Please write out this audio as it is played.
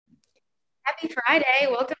Happy Friday.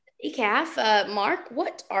 Welcome to Decaf. Mark,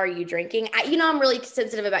 what are you drinking? I'm really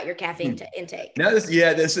sensitive about your caffeine intake. No, this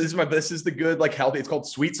is the good like healthy. It's called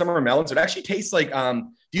sweet summer melon. So it actually tastes like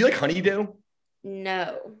do you like honeydew?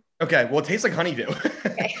 No. Okay, well it tastes like honeydew.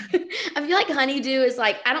 Okay. I feel like honeydew is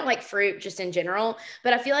like, I don't like fruit just in general,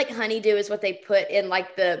 but I feel like honeydew is what they put in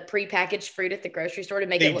like the prepackaged fruit at the grocery store to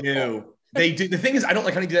make it They look cool. do. They do. The thing is, I don't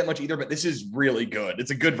like honeydew that much either, but this is really good.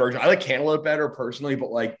 It's a good version. I like cantaloupe better personally, but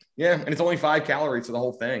like, yeah, and it's only 5 calories for the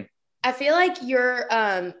whole thing. I feel like your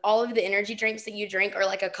all of the energy drinks that you drink are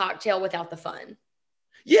like a cocktail without the fun.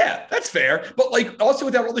 Yeah, that's fair. But like also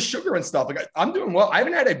without all the sugar and stuff, like I'm doing well. I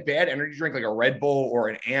haven't had a bad energy drink like a Red Bull or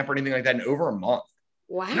an Amp or anything like that in over a month.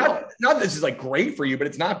 Wow. Not that this is like great for you, but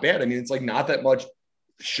it's not bad. I mean, it's like not that much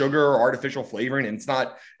sugar or artificial flavoring, and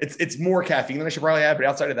it's more caffeine than I should probably have. But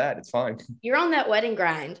outside of that, it's fine. You're on that wedding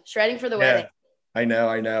grind, shredding for the wedding. Yeah,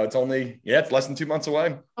 I know. It's less than 2 months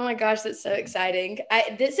away. Oh my gosh, that's so exciting.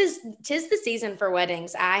 Tis the season for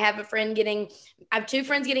weddings. I have two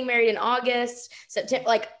friends getting married in August, September,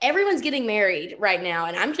 like everyone's getting married right now.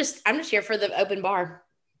 And I'm just here for the open bar.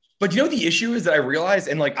 But you know the issue is that I realized,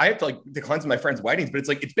 and like I have to like decline some of my friends' weddings, but it's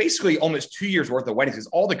like it's basically almost 2 years worth of weddings because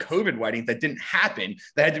all the COVID weddings that didn't happen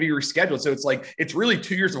that had to be rescheduled. So it's like it's really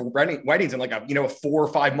 2 years of weddings in like a 4 or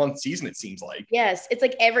 5 month season. It seems like. Yes, it's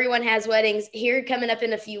like everyone has weddings here coming up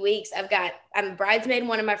in a few weeks. I'm bridesmaid in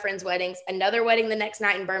one of my friends' weddings, another wedding the next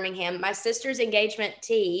night in Birmingham, my sister's engagement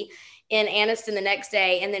tea in Anniston the next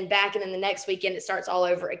day, and then back, and then the next weekend it starts all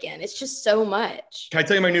over again. It's just so much. Can I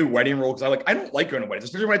tell you my new wedding rule? Because I don't like going to weddings,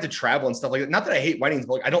 especially when I have to travel and stuff like that. Not that I hate weddings,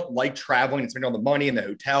 but like I don't like traveling and spending all the money in the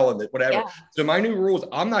hotel and the whatever. Yeah. So my new rule is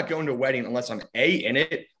I'm not going to a wedding unless I'm A in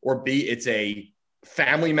it or B it's a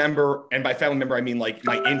family member, and by family member I mean like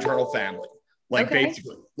my internal family. Like Okay.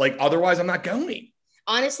 basically, like otherwise I'm not going.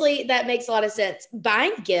 Honestly, that makes a lot of sense.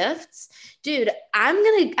 Buying gifts, dude, I'm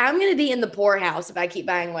gonna be in the poorhouse if I keep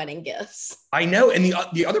buying wedding gifts. I know, and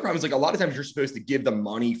the other problem is like a lot of times you're supposed to give them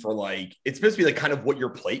money for like it's supposed to be like kind of what your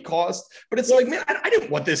plate costs, but it's like man, I didn't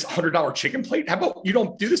want this $100 chicken plate. How about you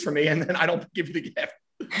don't do this for me, and then I don't give you the gift.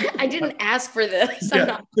 I didn't ask for this. I'm Yeah.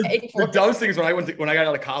 not paying The for it. dumbest thing is when I got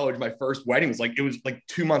out of college, my first wedding was like it was like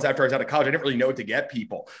 2 months after I was out of college. I didn't really know what to get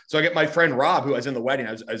people, so I get my friend Rob, who was in the wedding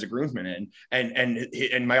as a groomsman,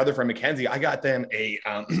 and my other friend Mackenzie. I got them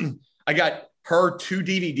I got her 2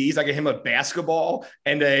 DVDs. I got him a basketball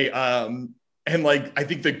and and like I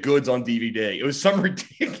think the goods on DVD. It was some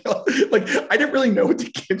ridiculous. Like I didn't really know what to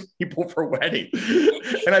give people for wedding,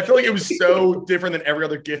 and I feel like it was so different than every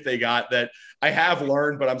other gift they got that I have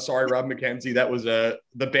learned. But I'm sorry, Rob McKenzie. That was the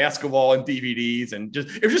basketball and DVDs, and just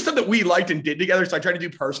it was just something that we liked and did together. So I tried to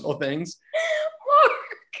do personal things.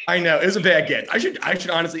 I know it was a bad gift. I should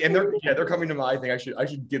honestly, and they're coming to my thing. I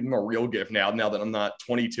should give them a real gift now that I'm not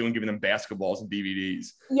 22 and giving them basketballs and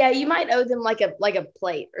DVDs. Yeah, you might owe them like a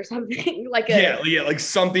plate or something, like Yeah, like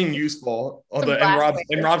something useful. some Although glassware.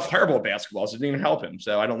 and Rob's terrible at basketball, so it didn't even help him.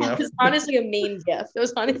 So I don't know. It was honestly a mean gift. It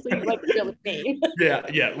was honestly like really mean.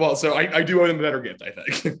 Yeah. Well, so I do owe them a better gift, I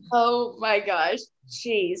think. Oh my gosh.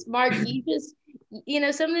 Jeez. Mark, some of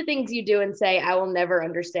the things you do and say, I will never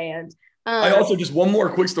understand. I Um, also just one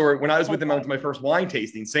more quick story. When I was with them, I went to my first wine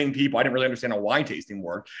tasting. Same people. I didn't really understand how wine tasting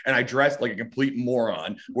worked, and I dressed like a complete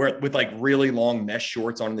moron, with like really long mesh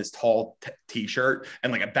shorts on this tall t-shirt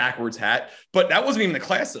and like a backwards hat. But that wasn't even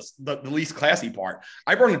the least classy part.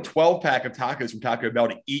 I brought in a 12 pack of tacos from Taco Bell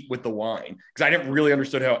to eat with the wine because I didn't really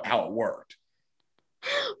understood how it worked.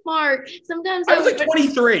 Mark, sometimes I was like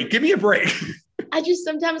 23. Give me a break. I just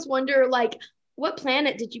sometimes wonder like what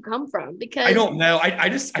planet did you come from? I Because don't know. I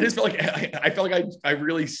just felt like I felt like I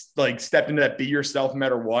really like stepped into that be yourself no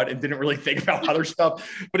matter what and didn't really think about other stuff.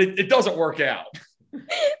 But it doesn't work out.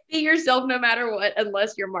 be yourself no matter what,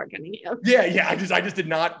 unless you're Mark Cunningham. Yeah. I just did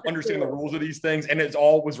not understand the rules of these things, and it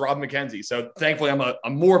all was Rob McKenzie. So thankfully,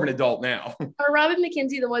 I'm more of an adult now. Are Robin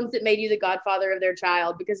McKenzie the ones that made you the godfather of their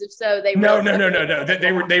child? Because if so, they No, really no, no, no, no.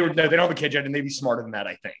 They were no, they don't have a kid yet, and they'd be smarter than that,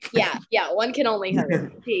 I think. yeah, one can only hope.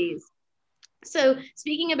 Jeez. So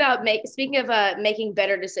speaking of making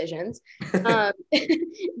better decisions, um,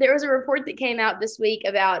 there was a report that came out this week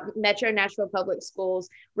about Metro Nashville Public Schools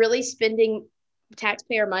really spending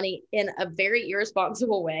taxpayer money in a very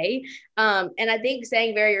irresponsible way. And I think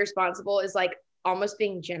saying very irresponsible is like almost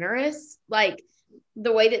being generous. Like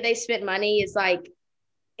the way that they spent money is like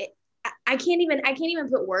I can't even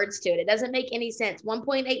put words to it. It doesn't make any sense.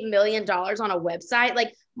 $1.8 million on a website.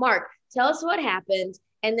 Like, Mark, tell us what happened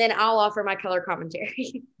and then I'll offer my color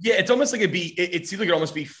commentary. Yeah, it's almost like it seems like it'd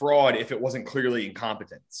almost be fraud if it wasn't clearly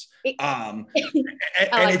incompetence. And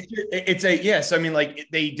it's a yes. I mean, like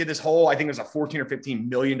they did this whole, I think it was a $14 or $15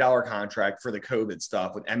 million contract for the COVID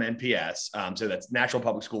stuff with MNPS. So that's National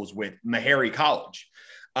Public Schools with Meharry College.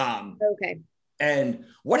 Okay. And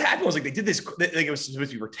what happened was like they did this, like it was supposed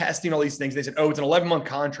to be for testing all these things. They said, oh, it's an 11-month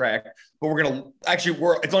contract, but we're going to actually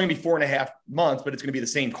it's only going to be 4.5 months, but it's going to be the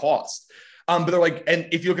same cost. But they're like, and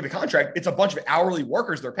if you look at the contract, it's a bunch of hourly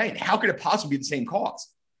workers they're paying. How could it possibly be the same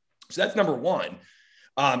cost? So that's number one.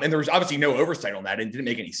 And there was obviously no oversight on that and it didn't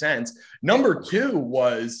make any sense. Number two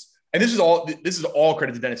was, and this is all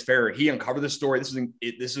credit to Dennis Ferrer. He uncovered this story.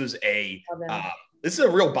 This was a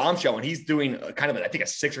real bombshell, and he's doing I think a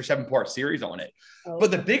 6 or 7 part series on it. Oh.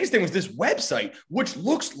 But the biggest thing was this website, which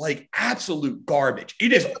looks like absolute garbage.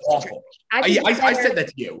 It is awful. I said that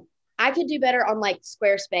to you. I could do better on like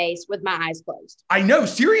Squarespace with my eyes closed. I know,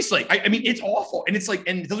 seriously. I mean, it's awful. And it's like,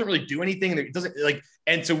 and it doesn't really do anything. It doesn't like,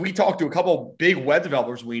 and so we talked to a couple big web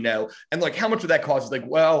developers we know, and like, how much would that cost? It's like,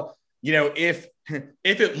 well, you know, if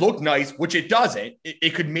it looked nice, which it doesn't,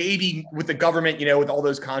 it could maybe with the government, you know, with all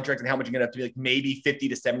those contracts and how much you're going to have to be like maybe 50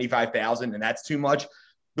 to 75,000. And that's too much.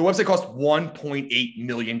 The website cost $1.8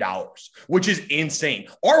 million, which is insane.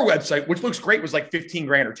 Our website, which looks great, was like 15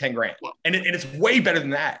 grand or 10 grand. And it's way better than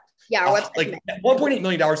that. Yeah. Like $1.8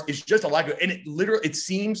 million is just a lot of, and it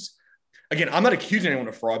seems, again, I'm not accusing anyone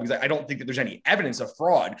of fraud because I don't think that there's any evidence of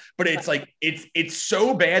fraud, but it's like, it's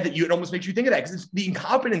so bad that it almost makes you think of that because the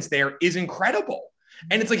incompetence there is incredible.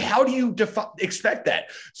 And it's like, how do you expect that?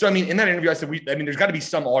 So, I mean, in that interview, I said, there's got to be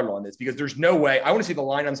some audit on this because there's no way. I want to see the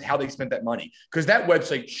line items, how they spent that money, because that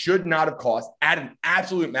website should not have cost at an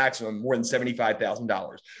absolute maximum more than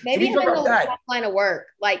 $75,000. Maybe having a line of work,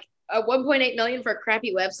 like a 1.8 million for a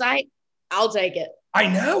crappy website. I'll take it. I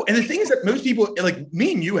know. And the thing is that most people, like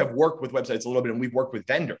me and you, have worked with websites a little bit and we've worked with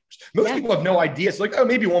vendors. Most people have no idea. It's like, oh,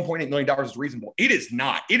 maybe $1.8 million is reasonable. It is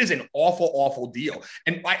not. It is an awful, awful deal.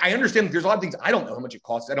 And I understand that there's a lot of things. I don't know how much it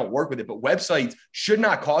costs. I don't work with it, but websites should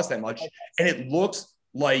not cost that much. And it looks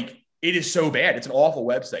like it is so bad. It's an awful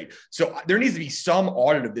website. So there needs to be some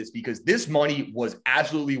audit of this because this money was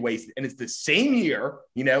absolutely wasted. And it's the same year,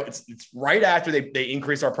 you know, it's right after they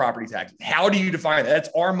increased our property taxes. How do you define that? That's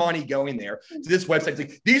our money going there to this website. It's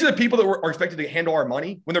like, these are the people that are expected to handle our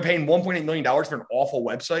money when they're paying $1.8 million for an awful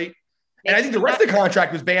website. And I think the rest of the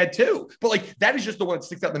contract was bad too. But like, that is just the one that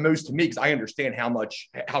sticks out the most to me because I understand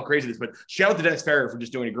how crazy it is. But shout out to Dennis Ferrer for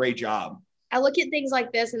just doing a great job. I look at things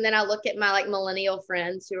like this and then I look at my like millennial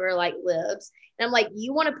friends who are like libs and I'm like,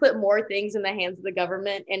 you want to put more things in the hands of the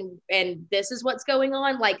government and this is what's going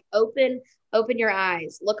on. Like open your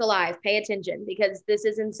eyes, look alive, pay attention because this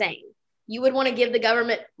is insane. You would want to give the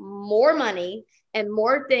government more money and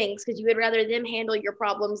more things because you would rather them handle your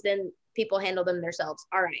problems than people handle them themselves.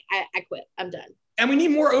 All right, I quit. I'm done. And we need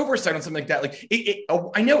more oversight on something like that. Like,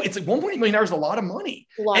 I know it's like $1.8 million is a lot of money.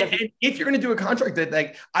 And if you're going to do a contract that,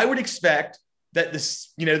 like, I would expect that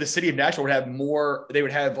this, you know, the city of Nashville would have more. They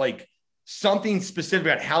would have like something specific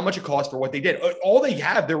about how much it cost for what they did. All they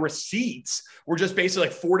have, their receipts were just basically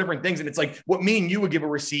like 4 different things. And it's like what me and you would give a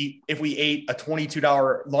receipt if we ate a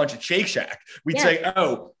 $22 lunch at Shake Shack. We'd say,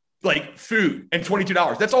 oh, like food and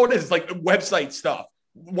 $22. That's all it is. It's like website stuff.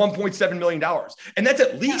 $1.7 million. And that's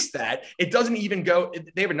at least that. It doesn't even go.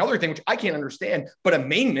 They have another thing, which I can't understand, but a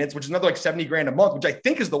maintenance, which is another like 70 grand a month, which I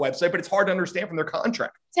think is the website, but it's hard to understand from their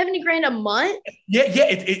contract. 70 grand a month? Yeah.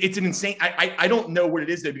 It's an insane. I don't know what it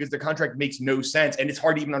is there because the contract makes no sense. And it's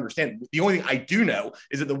hard to even understand. The only thing I do know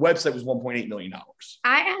is that the website was $1.8 million.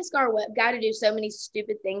 I ask our web guy to do so many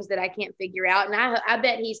stupid things that I can't figure out. And I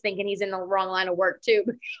bet he's thinking he's in the wrong line of work too,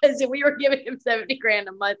 because we were giving him 70 grand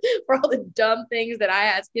a month for all the dumb things that I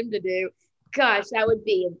asked him to do. Gosh, that would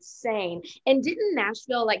be insane. And didn't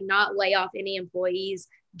Nashville like not lay off any employees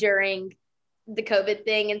during the COVID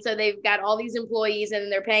thing? And so they've got all these employees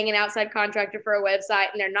and they're paying an outside contractor for a website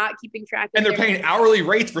and they're not keeping track of and they're paying hourly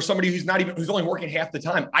rates for somebody who's only working half the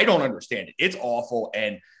time. I don't understand it. It's awful.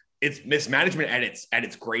 And it's mismanagement at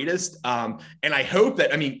its greatest. And I hope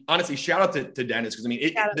that, I mean, honestly, shout out to Dennis, because I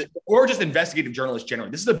mean, or just investigative journalists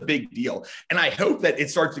generally, this is a big deal. And I hope that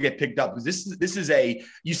it starts to get picked up, because this is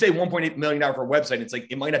you say $1.8 million for a website. It's like,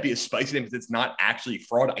 it might not be as spicy because it's not actually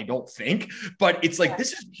fraud, I don't think, but it's like,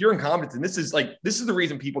 this is pure incompetence. And this is the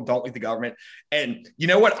reason people don't like the government. And you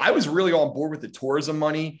know what? I was really on board with the tourism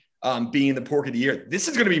money being the pork of the year. This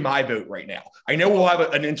is going to be my vote right now. I know we'll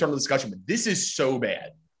have an internal discussion, but this is so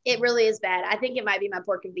bad. It really is bad. I think it might be my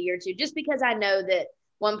pork of the year too, just because I know that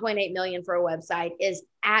 1.8 million for a website is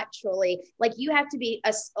actually like, you have to be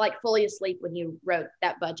like fully asleep when you wrote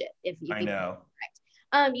that budget. If you I know.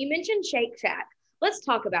 You mentioned Shake Shack. Let's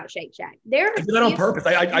talk about Shake Shack. There are I did that on purpose.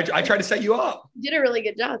 I tried to set you up. You did a really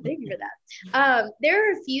good job. Thank you for that. There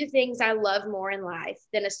are a few things I love more in life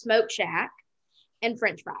than a smoke shack and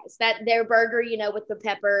French fries. That their burger, with the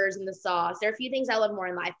peppers and the sauce. There are a few things I love more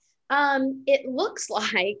in life. It looks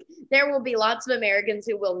like there will be lots of Americans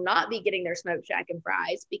who will not be getting their smoke shack and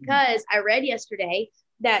fries because I read yesterday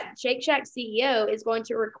that Shake Shack CEO is going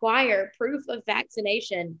to require proof of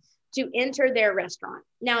vaccination to enter their restaurant.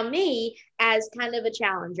 Now, me as kind of a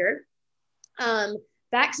challenger,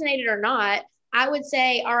 vaccinated or not, I would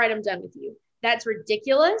say, all right, I'm done with you. That's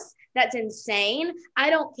ridiculous. That's insane. I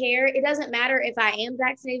don't care. It doesn't matter if I am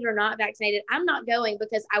vaccinated or not vaccinated. I'm not going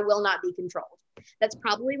because I will not be controlled. That's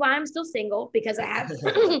probably why I'm still single because I have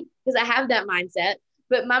because I have that mindset.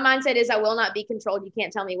 But my mindset is I will not be controlled. You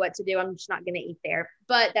can't tell me what to do. I'm just not going to eat there.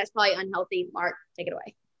 But that's probably unhealthy. Mark, take it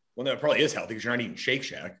away. Well, no, it probably is healthy because you're not eating Shake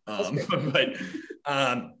Shack. But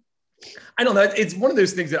I don't know. It's one of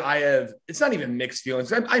those things that I have. It's not even mixed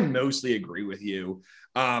feelings. I mostly agree with you.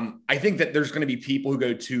 I think that there's going to be people who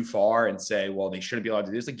go too far and say, well, they shouldn't be allowed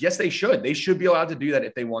to do this. Like, yes, they should. They should be allowed to do that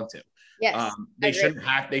if they want to. Yes, they shouldn't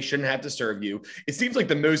have to serve you. It seems like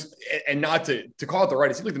the most, and not to call it the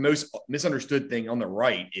right, it seems like the most misunderstood thing on the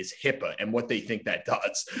right is HIPAA and what they think that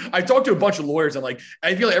does. I've talked to a bunch of lawyers and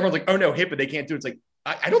I feel like everyone's like, oh no, HIPAA, they can't do it. It's like,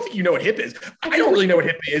 I don't think you know what HIPAA is. I don't really know what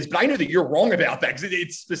HIPAA is, but I know that you're wrong about that because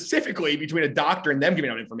it's specifically between a doctor and them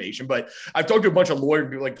giving out information. But I've talked to a bunch of lawyers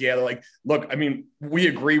and people they're like, look, I mean, we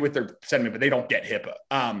agree with their sentiment, but they don't get HIPAA.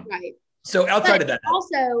 Right. So outside of that,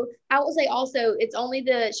 also, I will say it's only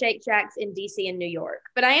the Shake Shacks in DC and New York,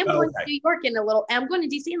 but I am going to New York I'm going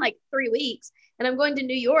to DC in like 3 weeks and I'm going to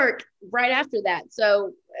New York right after that.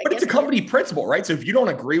 So, but it's a company principle, right? So if you don't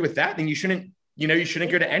agree with that, then you shouldn't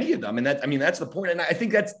go to any of them. And that's the point. And I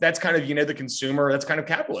think that's kind of, the consumer, that's kind of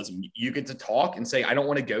capitalism. You get to talk and say, I don't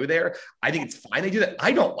want to go there. I think it's fine. They do that.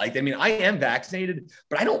 I don't like that. I mean, I am vaccinated,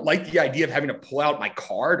 but I don't like the idea of having to pull out my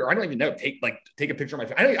card or I don't even know, take a picture of my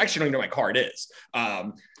phone. I actually don't even know my card is.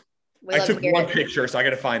 I took one picture, so I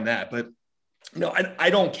got to find that, but no, I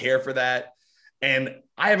don't care for that. And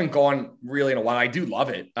I haven't gone really in a while. I do love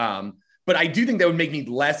it. But I do think that would make me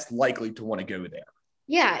less likely to want to go there.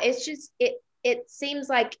 Yeah. It's just, it seems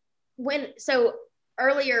like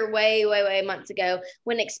earlier, way months ago,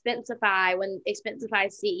 when Expensify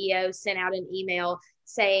CEO sent out an email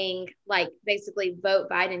saying basically vote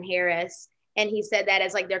Biden Harris, and he said that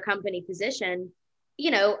as their company position,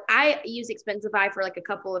 I use Expensify for a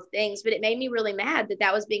couple of things, but it made me really mad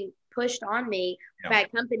that was being pushed on me by a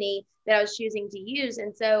company that I was choosing to use.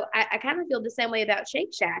 And so I kind of feel the same way about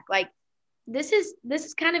Shake Shack. This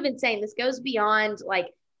is kind of insane. This goes beyond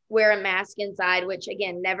wear a mask inside, which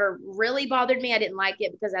again, never really bothered me. I didn't like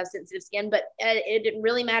it because I have sensitive skin, but it didn't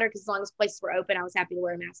really matter because as long as places were open, I was happy to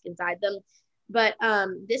wear a mask inside them. But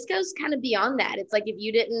this goes kind of beyond that. It's like, if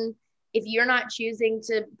you're not choosing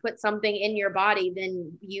to put something in your body,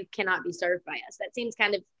 then you cannot be served by us. That seems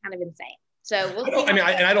kind of insane. So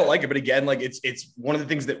I don't like it, but again, it's one of the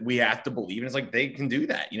things that we have to believe. And it's they can do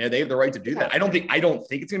that. They have the right to do that. I don't think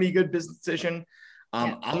it's going to be a good business decision.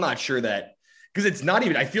 I'm not sure that, because it's not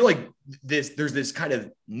even, I feel like there's this kind of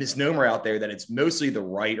misnomer out there that it's mostly the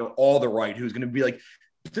right or all the right who's going to be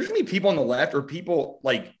there's going to be people on the left or people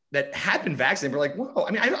that have been vaccinated. We're whoa,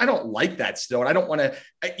 I mean, I don't like that still. And I don't want to,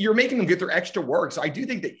 you're making them get their extra work. So I do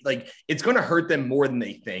think that it's going to hurt them more than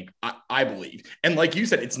they think, I believe. And like you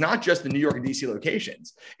said, it's not just the New York and DC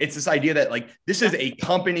locations. It's this idea that this is a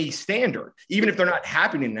company standard, even if they're not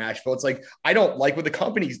happening in Nashville. It's I don't like what the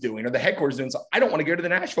company's doing or the headquarters doing. So I don't want to go to the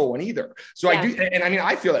Nashville one either. So I do. And I mean,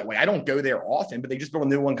 I feel that way. I don't go there often, but they just built a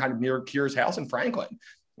new one kind of near Keir's house in Franklin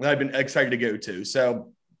that I've been excited to go to.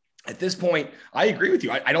 So at this point, I agree with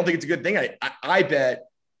you. I don't think it's a good thing. I bet,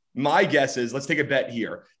 my guess is, let's take a bet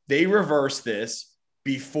here. They reverse this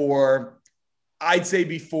before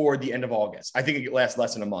the end of August. I think it lasts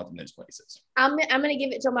less than a month in those places. I'm going to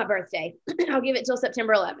give it till my birthday. I'll give it till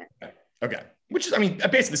September 11th. Okay. Which is, I mean,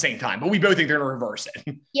 basically the same time, but we both think they're going to reverse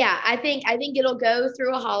it. Yeah. I think it'll go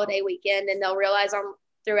through a holiday weekend and they'll realize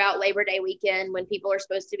throughout Labor Day weekend when people are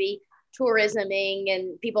supposed to be tourisming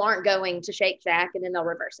and people aren't going to Shake Shack, and then they'll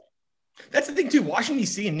reverse it. That's the thing too. Washington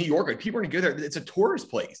D.C. and New York, people are gonna go there. It's a tourist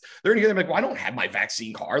place. They're gonna go there well, I don't have my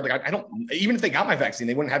vaccine card. I don't. Even if they got my vaccine,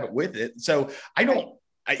 they wouldn't have it with it. So I don't.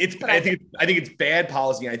 I think it's bad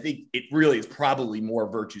policy. And I think it really is probably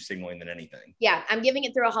more virtue signaling than anything. Yeah, I'm giving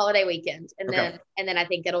it through a holiday weekend, and then I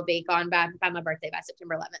think it'll be gone by my birthday, by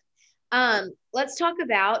September 11th. Let's talk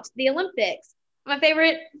about the Olympics. My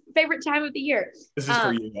favorite time of the year. This is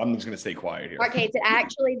for you. I'm just going to stay quiet here. Okay, so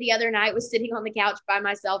actually the other night was sitting on the couch by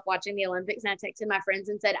myself watching the Olympics, and I texted my friends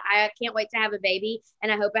and said, I can't wait to have a baby,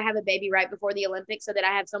 and I hope I have a baby right before the Olympics so that I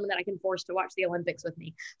have someone that I can force to watch the Olympics with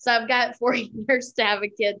me. So I've got 4 years to have a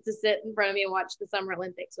kid to sit in front of me and watch the Summer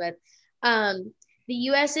Olympics with. The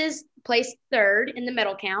U.S. is placed third in the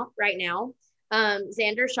medal count right now.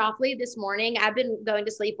 Xander Schauffele this morning, I've been going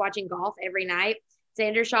to sleep watching golf every night.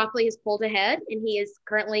 Xander Schauffele has pulled ahead, and he is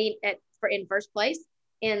currently in first place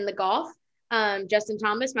in the golf. Justin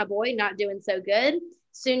Thomas, my boy, not doing so good.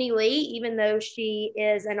 Suni Lee, even though she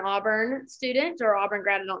is an Auburn student or Auburn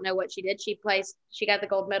grad, I don't know what she did. She got the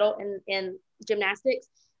gold medal in gymnastics,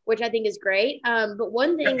 which I think is great. But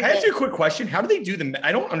one thing, can I ask you a quick question? How do they do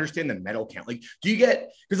I don't understand the medal count. Like, do you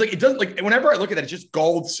get, because like it doesn't, like whenever I look at that, it's just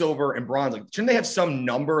gold, silver, and bronze. Like, shouldn't they have some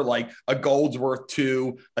number, like a gold's worth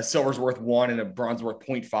 2, a silver's worth 1, and a bronze worth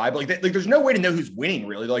 0.5? Like there's no way to know who's winning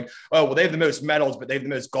really. They're like, oh, well, they have the most medals, but they have the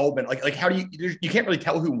most gold medals. Like how do you can't really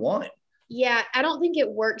tell who won. Yeah, I don't think it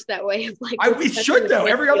works that way. Like it should though.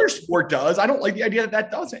 Every other sport does. I don't like the idea that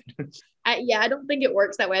doesn't. I don't think it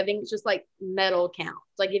works that way. I think it's just like medal counts.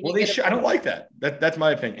 Like if well, I don't like that. That's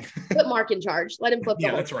my opinion. Put Mark in charge. Let him flip.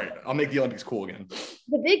 Yeah, that's right. I'll make the Olympics cool again.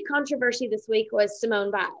 The big controversy this week was Simone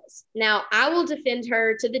Biles. Now I will defend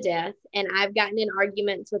her to the death, and I've gotten in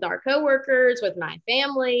arguments with our coworkers, with my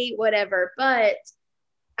family, whatever. But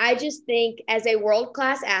I just think as a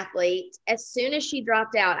world-class athlete, as soon as she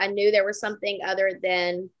dropped out, I knew there was something other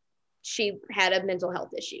than she had a mental health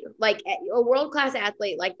issue. Like a world-class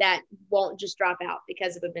athlete like that won't just drop out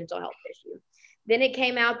because of a mental health issue. Then it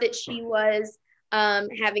came out that she was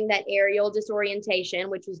having that aerial disorientation,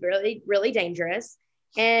 which was really, really dangerous.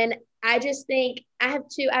 And I just think I have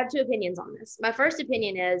two opinions on this. My first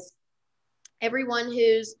opinion is everyone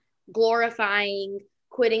who's glorifying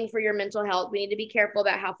quitting for your mental health, we need to be careful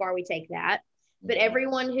about how far we take that. But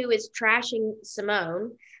everyone who is trashing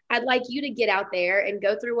Simone, I'd like you to get out there and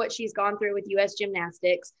go through what she's gone through with U.S.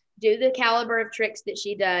 gymnastics, do the caliber of tricks that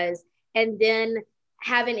she does, and then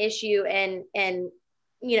have an issue and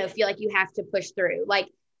feel like you have to push through. Like,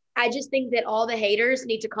 I just think that all the haters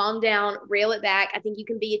need to calm down, reel it back. I think you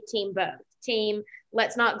can be a team both. Team,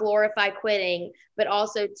 let's not glorify quitting, but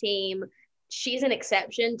also team, she's an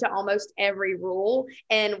exception to almost every rule,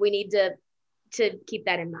 and we need to keep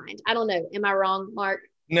that in mind. I don't know. Am I wrong, Mark?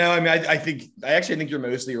 No, I mean, I actually think you're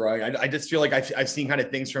mostly right. I just feel like I've seen kind of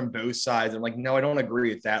things from both sides. I'm like, no, I don't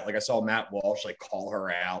agree with that. Like I saw Matt Walsh like call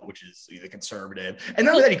her out, which is the conservative. And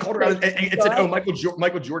not only that, he called her out and said, oh,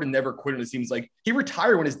 Michael Jordan never quit. And it seems like he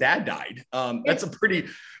retired when his dad died. That's a pretty,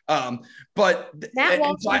 but Matt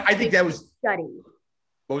Walsh I think that was study.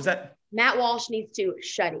 What was that? Matt Walsh needs to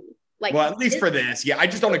study. Like, well, at least for this, yeah, I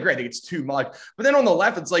just don't agree. I think it's too much. But then on the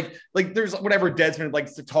left, it's like there's whatever Desmond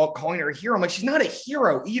likes to talk, calling her a hero. I'm like, she's not a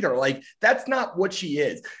hero either. Like, that's not what she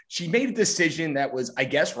is. She made a decision that was, I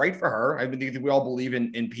guess, right for her. I think we all believe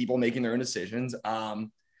in people making their own decisions. And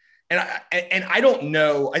I don't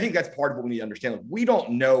know. I think that's part of what we need to understand. Like, we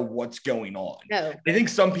don't know what's going on. No. I think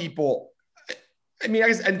some people. I mean, I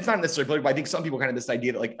guess, and it's not necessarily political, but I think some people kind of this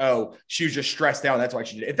idea that like, oh, she was just stressed out. And that's why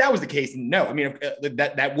she did it. If that was the case, no, I mean,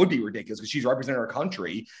 that would be ridiculous because she's representing our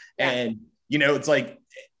country. Yeah. And, it's like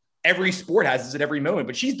every sport has this at every moment,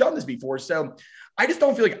 but she's done this before. So I just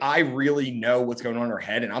don't feel like I really know what's going on in her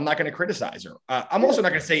head, and I'm not going to criticize her. I'm also not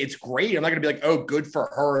going to say it's great. I'm not going to be like, oh, good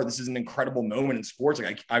for her. This is an incredible moment in sports.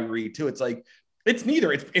 Like I read too. It's like, it's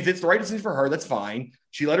neither. If it's the right decision for her, that's fine.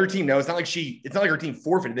 She let her team know. It's not like her team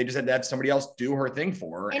forfeited. They just had to have somebody else do her thing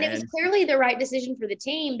for her. And it was clearly the right decision for the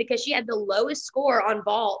team because she had the lowest score on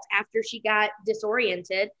vault after she got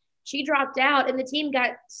disoriented. She dropped out and the team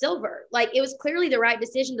got silver. Like, it was clearly the right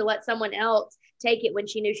decision to let someone else take it when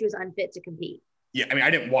she knew she was unfit to compete. Yeah, I mean, I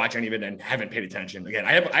didn't watch any of it and haven't paid attention. Again,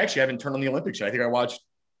 I actually haven't turned on the Olympics yet. I think I watched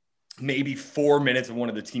maybe 4 minutes of one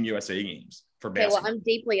of the Team USA games for basketball. Okay, well, I'm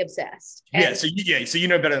deeply obsessed. So you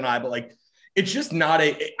know better than I, but like, it's just not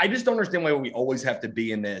I just don't understand why we always have to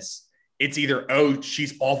be in this. It's either, oh,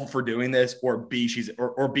 she's awful for doing this, or B, she's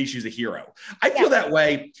a hero. I feel that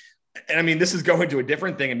way. And I mean, this is going to a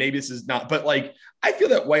different thing, and maybe this is not, but like, I feel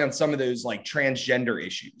that way on some of those like transgender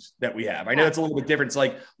issues that we have. I know it's a little bit different. It's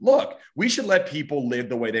like, look, we should let people live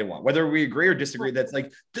the way they want, whether we agree or disagree. That's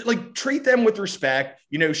like treat them with respect,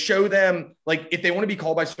 show them, like, if they want to be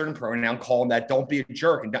called by a certain pronoun, call them that. Don't be a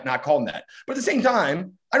jerk and not call them that. But at the same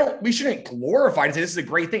time, we shouldn't glorify and say this is a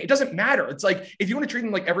great thing. It doesn't matter. It's like, if you want to treat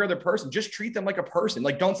them like every other person, just treat them like a person.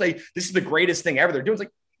 Like, don't say this is the greatest thing ever they're doing. It's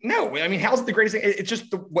like, No, I mean, how's it the greatest thing? It's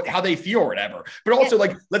just how they feel or whatever. But also,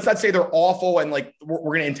 like, let's not say they're awful and like we're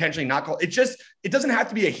going to intentionally not call it. It doesn't have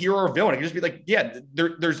to be a hero or villain. It can just be like, yeah,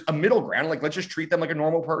 there's a middle ground. Like, let's just treat them like a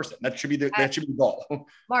normal person. That should be the goal.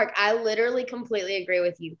 Mark, I literally completely agree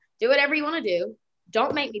with you. Do whatever you want to do.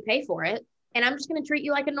 Don't make me pay for it. And I'm just going to treat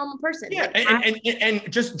you like a normal person. Yeah, like,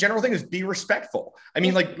 and just general thing is be respectful. I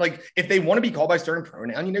mean, like if they want to be called by a certain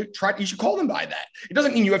pronoun, you should call them by that. It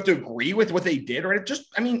doesn't mean you have to agree with what they did, or it's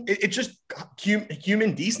just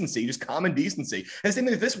human decency, just common decency. And the same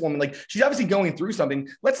thing with this woman, like she's obviously going through something.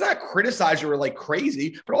 Let's not criticize her like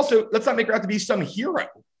crazy, but also let's not make her out to be some hero.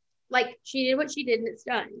 Like she did what she did and it's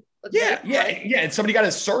done. Yeah. And somebody got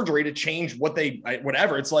a surgery to change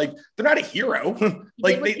whatever. It's like, they're not a hero.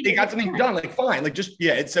 Like they got something done. Like, fine. Like it's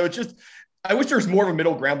just, I wish there was more of a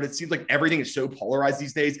middle ground, but it seems like everything is so polarized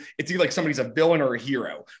these days. It's either like somebody's a villain or a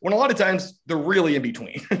hero, when a lot of times they're really in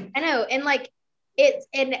between. I know. And like,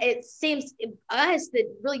 it seems us that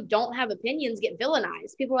really don't have opinions get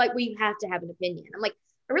villainized. People are like, we have to have an opinion. I'm like,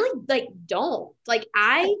 I really don't. Like,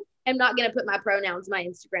 I am not going to put my pronouns in my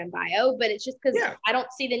Instagram bio, but it's just because I don't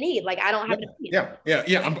see the need. Like, I don't have an opinion.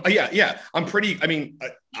 I'm pretty, I mean,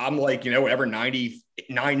 I'm like, whatever,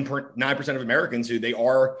 99% of Americans who they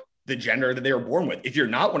are the gender that they were born with. If you're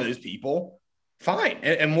not one of those people, fine.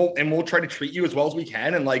 And we'll try to treat you as well as we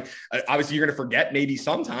can. And like, obviously you're going to forget maybe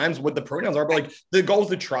sometimes what the pronouns are, but like the goal is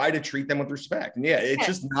to try to treat them with respect. And it's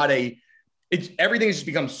just not everything has just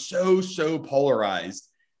become so polarized.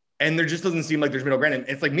 And there just doesn't seem like there's middle ground. And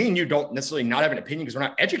it's like me and you don't necessarily not have an opinion because we're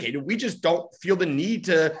not educated. We just don't feel the need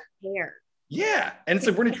to care. Yeah. And it's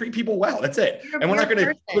like, we're going to treat people well. That's it. And we're not going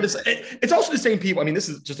to put us. It's also the same people. I mean, this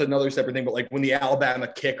is just another separate thing, but like when the Alabama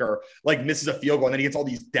kicker like misses a field goal and then he gets all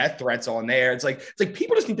these death threats on there. It's like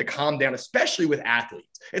people just need to calm down, especially with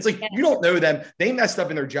athletes. It's like, you don't know them. They messed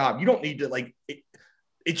up in their job. You don't need to like,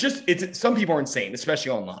 it's some people are insane,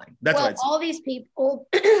 especially online. That's what all these people,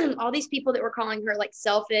 all these people that were calling her like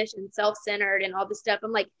selfish and self-centered and all this stuff.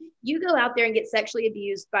 I'm like, you go out there and get sexually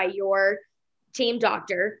abused by your team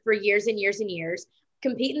doctor for years and years and years,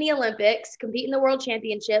 compete in the Olympics, compete in the world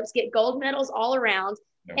championships, get gold medals all around,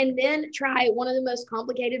 and then try one of the most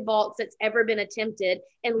complicated vaults that's ever been attempted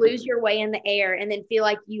and lose your way in the air and then feel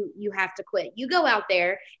like you have to quit. You go out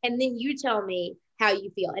there and then you tell me how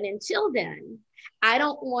you feel. And until then, I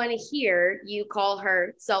don't want to hear you call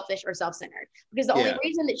her selfish or self-centered, because the only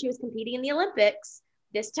reason that she was competing in the Olympics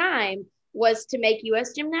this time was to make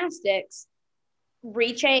U.S. gymnastics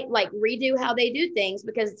redo how they do things,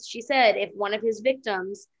 because she said if one of his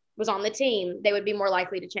victims was on the team, they would be more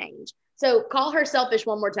likely to change. So call her selfish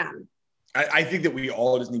one more time. I think that we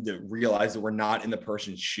all just need to realize that we're not in the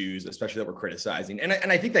person's shoes, especially that we're criticizing. And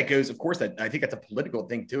I think that goes, of course, that I think that's a political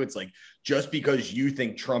thing too. It's like, just because you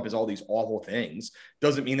think Trump is all these awful things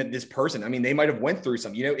doesn't mean that this person, I mean, they might've went through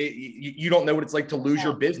some, you don't know what it's like to lose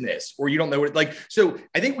your business, or you don't know what like, so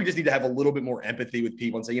I think we just need to have a little bit more empathy with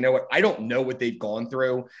people and say, you know what, I don't know what they've gone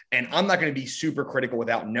through, and I'm not going to be super critical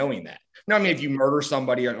without knowing that. Now, I mean, if you murder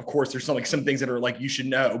somebody, of course, there's some things that are like, you should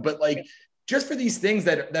know, but like, just for these things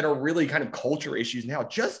that are really kind of culture issues now,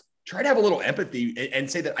 just try to have a little empathy and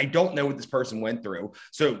say that I don't know what this person went through.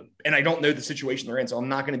 So, and I don't know the situation they're in, so I'm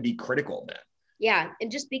not going to be critical of them. Yeah.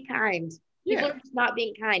 And just be kind. People are just not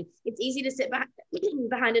being kind. It's easy to sit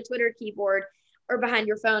behind a Twitter keyboard or behind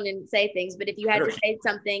your phone and say things. But if you had to say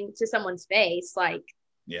something to someone's face, like,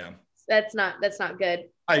 that's not good.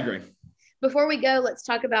 I agree. Before we go, let's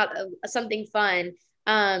talk about something fun.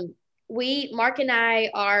 Mark and I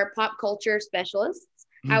are pop culture specialists.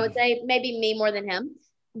 I would say maybe me more than him,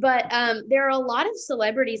 but there are a lot of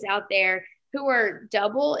celebrities out there who are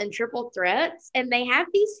double and triple threats, and they have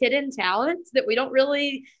these hidden talents that we don't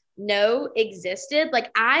really know existed.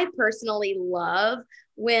 Like, I personally love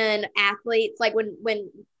when athletes, like when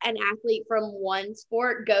an athlete from one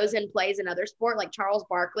sport goes and plays another sport, like Charles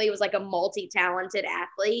Barkley was like a multi-talented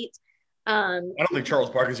athlete. I don't think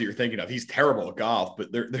Charles Barkley's who you're thinking of. He's terrible at golf,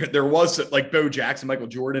 but there was like Bo Jackson, Michael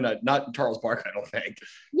Jordan, not Charles Barkley, I don't think.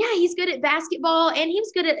 Yeah, he's good at basketball, and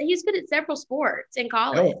he's good at several sports in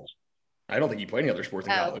college. I don't think he played any other sports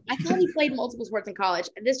in college. I thought he played multiple sports in college.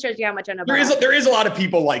 This shows you how much I know. There is a lot of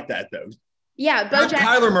people like that, though. Yeah, Bo Jackson.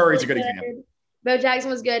 Kyler Murray's a good example. Bo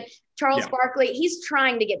Jackson was good. Charles Barkley, he's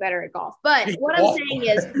trying to get better at golf. But what I'm saying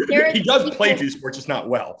is, he does play two sports, just not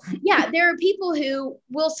well. Yeah, there are people who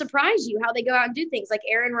will surprise you how they go out and do things, like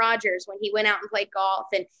Aaron Rodgers when he went out and played golf,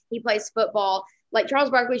 and he plays football. Like Charles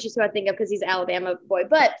Barkley is just who I think of because he's an Alabama boy.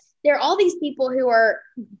 But there are all these people who are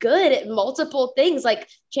good at multiple things. Like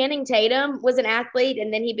Channing Tatum was an athlete,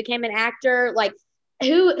 and then he became an actor. Like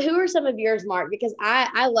Who are some of yours, Mark? Because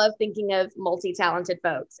I love thinking of multi-talented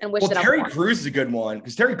folks and wish Well, that I Terry was. Crews is a good one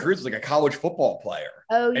because Terry Crews was like a college football player.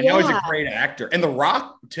 Oh And now he's a yeah, great actor. And The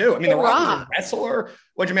Rock, too. I mean, The The Rock was a Rock. wrestler,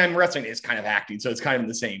 which I mean, wrestling is kind of acting, so it's kind of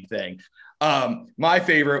the same thing. My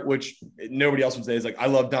favorite, which nobody else would say, is like I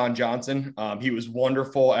love Don Johnson. He was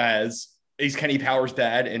wonderful as he's Kenny Powers'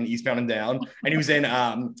 dad in Eastbound and Down. And he was in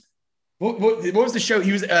what was the show?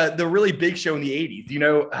 He was the really big show in the 80s. You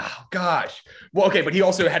know, oh gosh. Well, okay, but he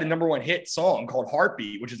also had a number one hit song called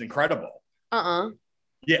Heartbeat, which is incredible.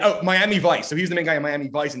 Yeah. Oh, Miami Vice. So he was the main guy in Miami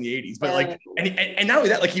Vice in the 80s. But like, and not only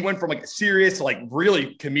that, like he went from like serious to like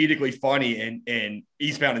really comedically funny in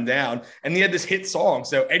Eastbound and Down. And he had this hit song.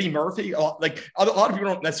 So Eddie Murphy, like a lot of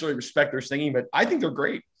people don't necessarily respect their singing, but I think they're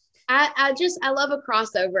great. I love a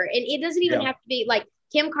crossover, and it doesn't even have to be like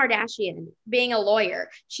Kim Kardashian being a lawyer.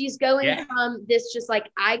 She's going from this just like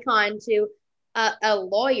icon to a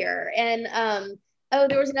lawyer. And oh,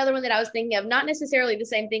 there was another one that I was thinking of, not necessarily the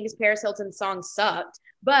same thing as Paris Hilton's song sucked,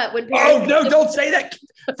 but when Paris don't say that.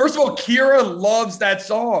 First of all, Kira loves that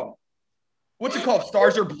song. What's it called?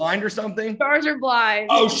 Stars Are Blind or something? Stars Are Blind.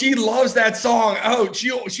 Oh, she loves that song. Oh,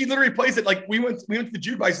 she literally plays it. Like we went to the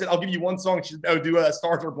jukebox. I said, "I'll give you one song." She said, "Oh, do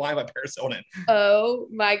Stars Are Blind" by Paris Hilton. Oh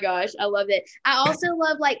my gosh, I love it. I also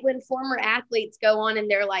love like when former athletes go on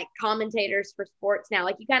and they're like commentators for sports now.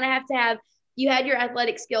 Like you kind of have to have you had your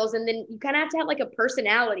athletic skills, and then you kind of have to have like a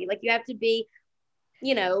personality. Like you have to be,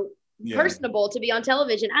 personable to be on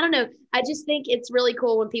television. I don't know. I just think it's really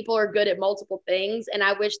cool when people are good at multiple things, and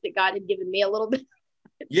I wish that God had given me a little bit.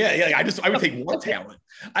 Yeah. I would take more talent.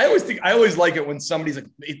 I always like it when somebody's like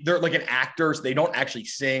they're like an actor, so they don't actually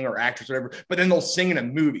sing or actress or whatever, but then they'll sing in a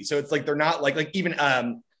movie. So it's like they're not like even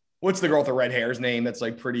what's the girl with the red hair's name? That's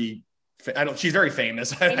like pretty. She's very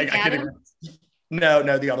famous. I can't.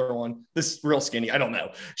 No, the other one. This real skinny. I don't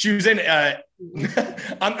know. She was in.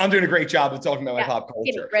 I'm doing a great job of talking about my pop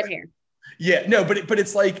culture. Skinny, red hair. Yeah, no, but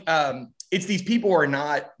it's like it's these people who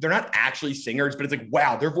they're not actually singers, but it's like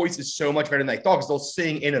wow, their voice is so much better than they thought because they'll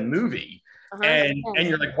sing in a movie, and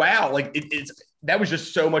you're like wow, like it's that was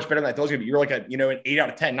just so much better than I thought it was gonna be. You're like an 8 out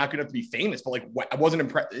of 10, not good enough to be famous, but like I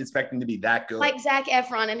wasn't expecting to be that good. Like Zac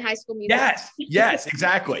Efron in High School Musical. Yes,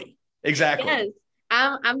 exactly. Yes.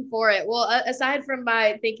 I'm for it. Well, aside from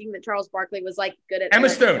my thinking that Charles Barkley was like good at Emma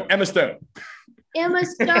Stone when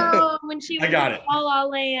she was in La La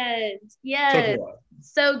Land. Yes,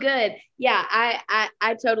 so good. Yeah,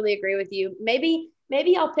 I totally agree with you. Maybe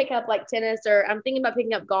I'll pick up like tennis, or I'm thinking about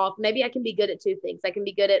picking up golf. Maybe I can be good at two things. I can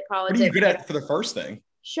be good at politics. What are you good at for the first thing?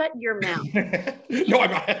 Shut your mouth. No,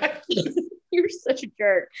 I'm not. You're such a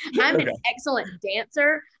jerk. I'm an excellent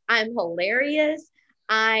dancer. I'm hilarious.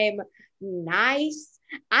 I'm nice.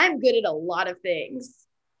 I'm good at a lot of things.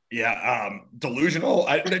 Yeah, delusional.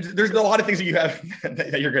 There's a lot of things that you have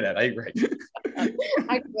that you're good at. I agree.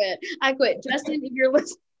 I quit. Justin, if you're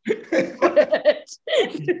listening,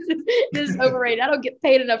 this is overrated. I don't get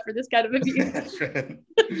paid enough for this kind of abuse. I'm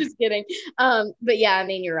just kidding. But yeah, I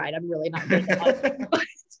mean, you're right. I'm really not good at that.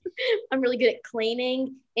 I'm really good at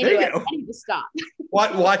cleaning. Anyway, I need to stop.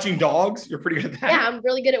 Watching dogs? You're pretty good at that. Yeah, I'm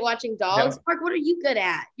really good at watching dogs. Yeah. Mark, what are you good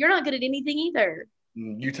at? You're not good at anything either.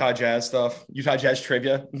 Utah Jazz stuff. Utah Jazz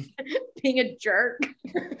trivia. Being a jerk.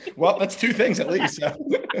 Well, that's two things at least. So.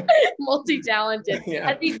 Multi-talented. Yeah.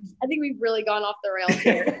 I think we've really gone off the rails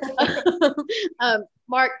here.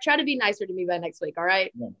 Mark, try to be nicer to me by next week, all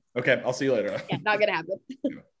right? Okay, I'll see you later. Yeah, not gonna happen.